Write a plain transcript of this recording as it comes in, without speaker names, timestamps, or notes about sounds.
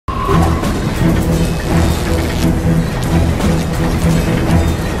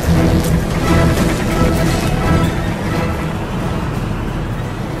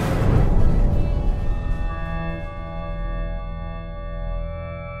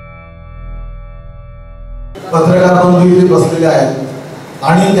पत्रकार बंधू इथे बसलेले आहेत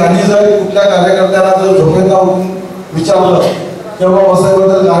आणि त्यांनी जर कुठल्या कार्यकर्त्यांना जर झोपेत उठून विचारलं तेव्हा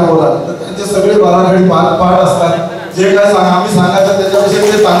वसईबद्दल काय बोला तर त्यांचे सगळे बाराखडी पाठ असतात. जे काय आम्ही सांगायचं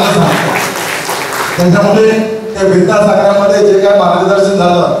त्याच्याविषयी ते चांगलं सांगतात. त्याच्यामुळे त्या भिन्ना सांगण्यामध्ये जे काय मार्गदर्शन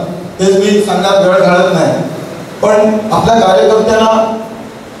झालं तेच मी सांगण्यात वेळ घालत नाही. पण आपल्या कार्यकर्त्यांना,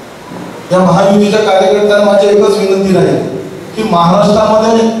 या महायुतीच्या कार्यकर्त्यांना माझी एकच विनंती राहील की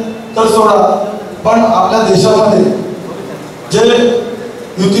महाराष्ट्रामध्ये तर सोडा पण आपल्या देशामध्ये जे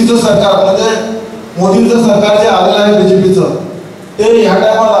युतीचं सरकार म्हणजे मोदींचं सरकार जे आलेलं आहे बीजेपीचं ते ह्या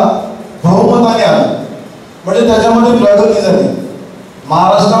टायमाला बहुमताने आलं म्हणजे त्याच्यामध्ये प्रगती झाली.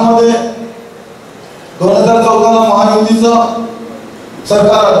 महाराष्ट्रामध्ये 2014ला महायुतीचं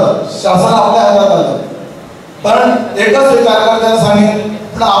सरकार आलं, शासन आपल्या हातात आलं. पण एकच एक कार्यकर्त्यांना सांगेन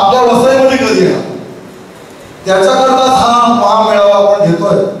पण आपल्या वसईमध्ये कधी येणार त्याच्याकरताच हा महामेळावा आपण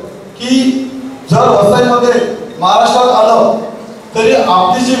घेतोय की जर वसईमध्ये महाराष्ट्रात आलं तरी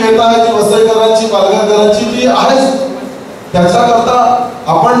आपली जी व्यथा आहे ती वसईकरांची पालघरकरांची ती आहेच. त्याच्याकरता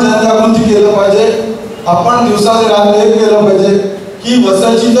आपण जनजागृती केलं पाहिजे. आपण दिवसाचे रात्र एक केलं पाहिजे की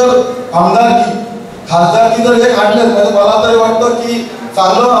वसईची जर आमदारकी खासदारकी जर एक आणले म्हणजे मला तरी वाटतं की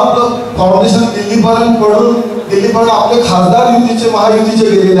चांगलं आपलं फाउंडेशन दिल्लीपर्यंत पडून दिल्लीपर्यंत आपले खासदार युतीचे महायुतीचे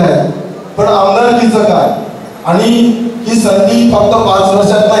गेलेले आहेत. पण आमदारकीचं काय आणि ही संधी फक्त 5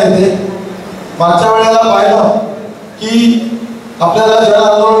 वर्षात नाही येते. मागच्या वेळेला पाहिलं की आपल्याला जन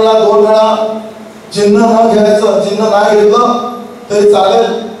आंदोलनाला 2 वेळा चिन्ह न घ्यायचं, चिन्ह नाही घेतलं तरी चालेल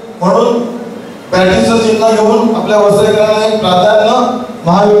म्हणून बॅटरीचं चिन्ह घेऊन आपल्या वसईकरांना एक प्राधान्य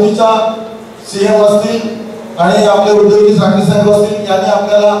महायुतीच्या सीएम असतील आणि आपले उद्योगी साखरे साहेब असतील यांनी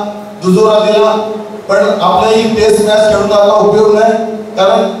आपल्याला दुजोरा दिला. पण आपल्याही टेस्ट मॅच खेळून आता उपयोग नाही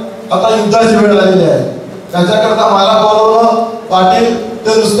कारण आता युद्धाची वेळ आलेली आहे. त्याच्याकरता मला बोलवलं पाटील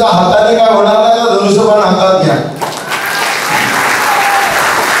ते नुसत्या हाताने काय होणार नाही तर धनुष्यबाण हातात घ्या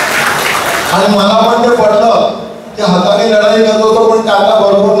आणि मला पण ते पडलं की हाताने लढाई करत होतो पण त्यांना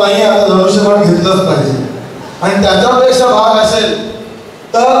बरोबर नाही आता धनुष्यबाण घेतलंच पाहिजे. आणि त्याच्यापेक्षा भाग असेल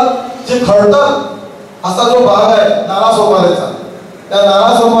तर जे खडतर असा जो भाग आहे नालासोपाऱ्याचा त्या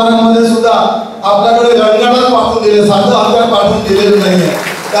नालासोपाऱ्यांमध्ये सुद्धा आपल्याकडे रणगाडाच पाठवून दिले, साधं हत्यार पाठवून दिलेलं नाहीये.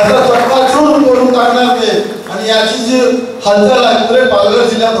 त्याचा चक्काचूर करून टाकणार ते आणि याची जी हालचाल आहे पुरे पालघर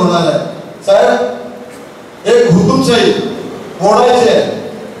जिल्ह्यात होणार आहे. साहेब एक हुकुमशाही मोडायची आहे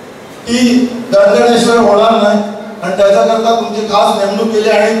ती दणदण्याशिवाय होणार नाही आणि त्याच्याकरता तुमची खास नेमणूक केली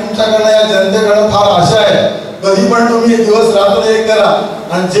आणि तुमच्याकडनं या जनतेकडे फार आशा आहे. कधी पण तुम्ही दिवस रात्र एक करा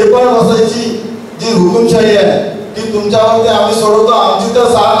आणि जे पण वसईची जी हुकुमशाही आहे ती तुमच्यावरती आम्ही सोडवतो. आमची तर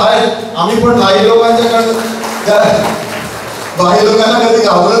साथ आहे. आम्ही पण काही लोकांना कधी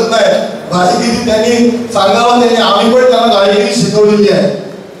घाबरत नाही. भाईगिरी त्यांनी सांगावं त्यांनी आम्ही पण त्यांना भाईगिरी शिकवलेली आहे.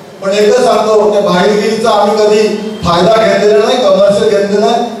 पण एकच सांगतो त्या भाईगिरीचा आम्ही कधी फायदा घेतलेला नाही, कमर्शियल घेतलेलं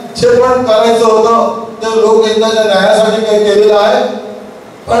नाही. जे पण करायचं होतं ते लोकहिताच्या न्यायासाठी काही केलेलं आहे.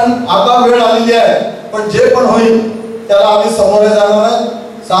 पण आता वेळ आलेली आहे. पण जे पण होईल त्याला आम्ही सामोरे जाणार आहे.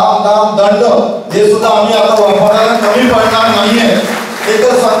 साम दाम दंड हे सुद्धा आम्ही आता वापरायला कमी पडणार नाहीये.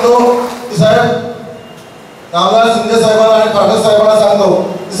 एकच सांगतो की साहेब रामदास शिंदे साहेबांना आणि ठाकरे साहेबांना सांगतो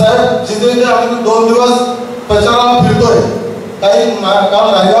की साहेब जिथे आम्ही 2 दिवस प्रचाराला फिरतोय. काही काल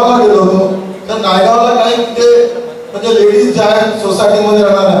नायगावला गेलो होतो तर नायगावला काही तिथे म्हणजे लेडीज ज्या आहेत सोसायटीमध्ये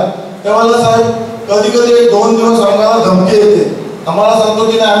राहणाऱ्या तेव्हा साहेब कधी कधी 2 दिवस आम्हाला धमकी येते. आम्हाला सांगतो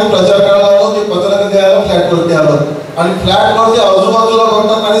की नाही आम्ही प्रचार करायला आलो ते पत्रक द्यायला फ्लॅटवरती आलो आणि फ्लॅटवरती आजूबाजूला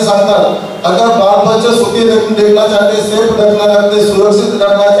बघतात आणि सांगतात अगर बाल बच्चे सुखी देखना चाहते, सेफ रखना चाहते, सुरक्षित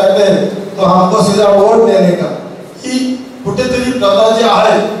रखना चाहते तो हमको सीधा वोट देने का. ही कुठेतरी प्रथा जी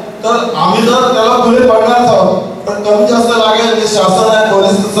आहे तर आम्ही तर त्याला खुले पडणारच आहोत. पण कमी जास्त लागेल जे शासन आहे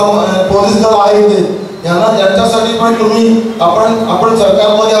पोलीस दल आहे ते यांना त्यांच्यासाठी पण तुम्ही आपण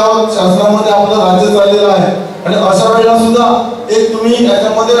सरकारमध्ये आहोत, शासनामध्ये आपलं राज्य चाललेलं आहे आणि अशा वेळेला सुद्धा एक तुम्ही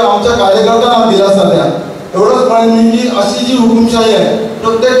याच्यामध्ये आमच्या कार्यकर्त्यांना दिलासा द्या. एवढंच म्हणेन मी की अशी जी हुकुमशाही आहे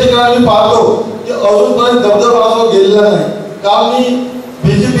प्रत्येक ठिकाणी मी पाहतो की अजूनपर्यंत दबदबा जो गेलेला नाही. काल मी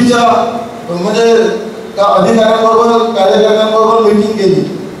बीजेपीच्या म्हणजे अधिकाऱ्यांबरोबर कार्यकर्त्यांबरोबर मीटिंग केली.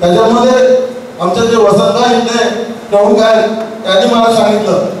 त्याच्यामध्ये आमचे जे वसंतराव इथले प्रमुख आहेत त्यांनी मला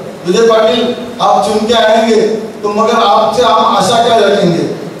सांगितलं विजय पाटील आप चुन के आएंगे तो मगर आपसे हम आशा क्या रखेंगे.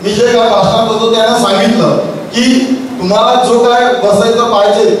 मी जे काय भाषणात होतो त्यांना सांगितलं की तुम्हाला जो काय बसायचं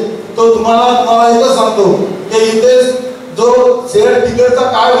पाहिजे तो तुम्हाला एकच सांगतो की इथे जो शेअर तिकीटचा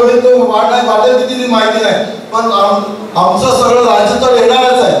काय होईल तो वाढेल किती माहिती नाही पण आमचं सगळं राज्य तर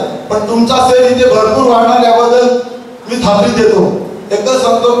येणारच आहे पण तुमचा शेअर इथे भरपूर वाढणार याबद्दल मी खात्री देतो. एकच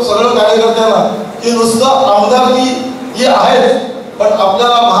सांगतो सगळं कार्यकर्त्यांना की नुसतं आमदारकी ही आहे पण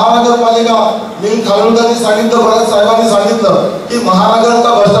आपल्याला महानगरपालिका खानोलकरांनी सांगितलं, भरत साहेबांनी सांगितलं की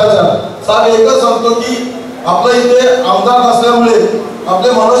महानगरचा भ्रष्टाचार. साहेब एकच सांगतो की आपल्या इथे आमदार नसल्यामुळे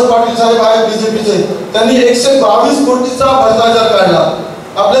आपले मनोज पाटील साहेब आहेत बीजेपीचे, त्यांनी 122 कोटीचा भ्रष्टाचार काढला.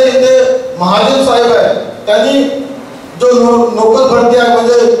 आपल्या इथे महाजन साहेब आहे, त्यांनी जो नोकर भरती आहे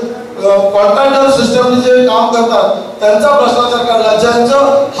म्हणजे कॉन्ट्रॅक्टर सिस्टमने जे काम करतात त्यांचा भ्रष्टाचार काढला.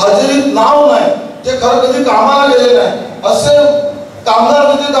 ज्यांचं हजेरीत नाव नाही, जे खरं कधी कामाला गेले नाही, असे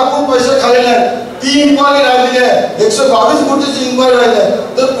कामगार तिथे दाखवून पैसे खाल्लेले आहेत. ती इन्क्वायरी राहिलेली आहे, 122 कोटीची इन्क्वायरी राहिली आहे.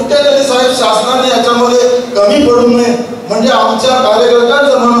 तर कुठेतरी साहेब शासनाने याच्यामध्ये कमी पडू नये, म्हणजे आमच्या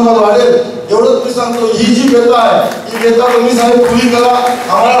कार्यकर्त्यांचं मनोबल वाढेल. एवढंच मी सांगतो. ही जी व्यथा आहे ही व्यथा तुम्ही साहेब पुरी करा,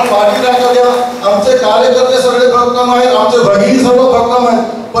 आम्हाला पाठी राखा द्या. आमचे कार्यकर्ते सगळे भक्कम आहेत, आमचे भगिनी सर्व भक्कम आहेत,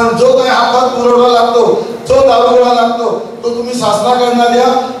 पण जो काही हातात पुरवठा लागतो, जो दारुगोळा लागतो तो तुम्ही शासनाकडनं द्या,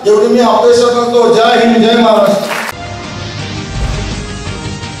 एवढी मी अपेक्षा करतो. जय हिंद, जय महाराष्ट्र.